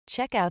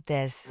Check out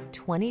this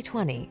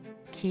 2020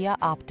 Kia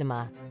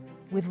Optima.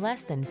 With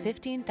less than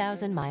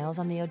 15,000 miles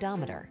on the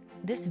odometer,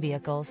 this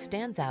vehicle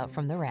stands out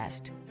from the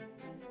rest.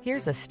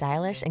 Here's a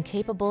stylish and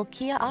capable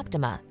Kia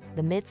Optima,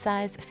 the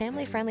midsize,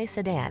 family-friendly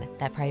sedan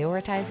that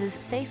prioritizes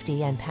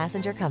safety and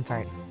passenger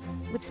comfort.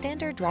 With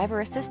standard driver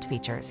assist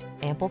features,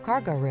 ample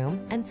cargo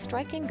room, and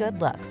striking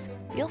good looks,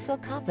 you'll feel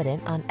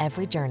confident on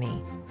every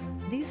journey.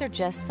 These are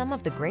just some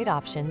of the great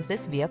options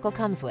this vehicle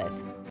comes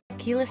with: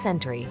 keyless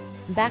entry,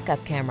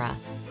 backup camera,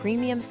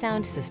 premium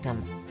sound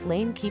system,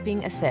 lane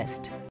keeping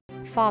assist,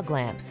 fog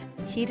lamps,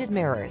 heated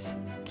mirrors,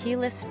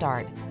 keyless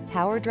start,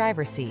 power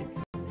driver seat,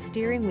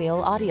 steering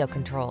wheel audio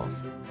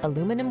controls,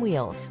 aluminum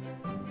wheels.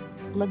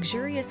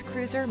 Luxurious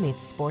cruiser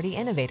meets sporty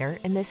innovator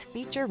in this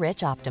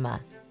feature-rich Optima.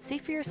 See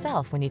for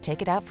yourself when you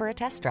take it out for a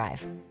test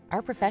drive.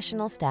 Our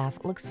professional staff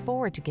looks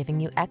forward to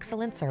giving you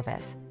excellent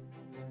service.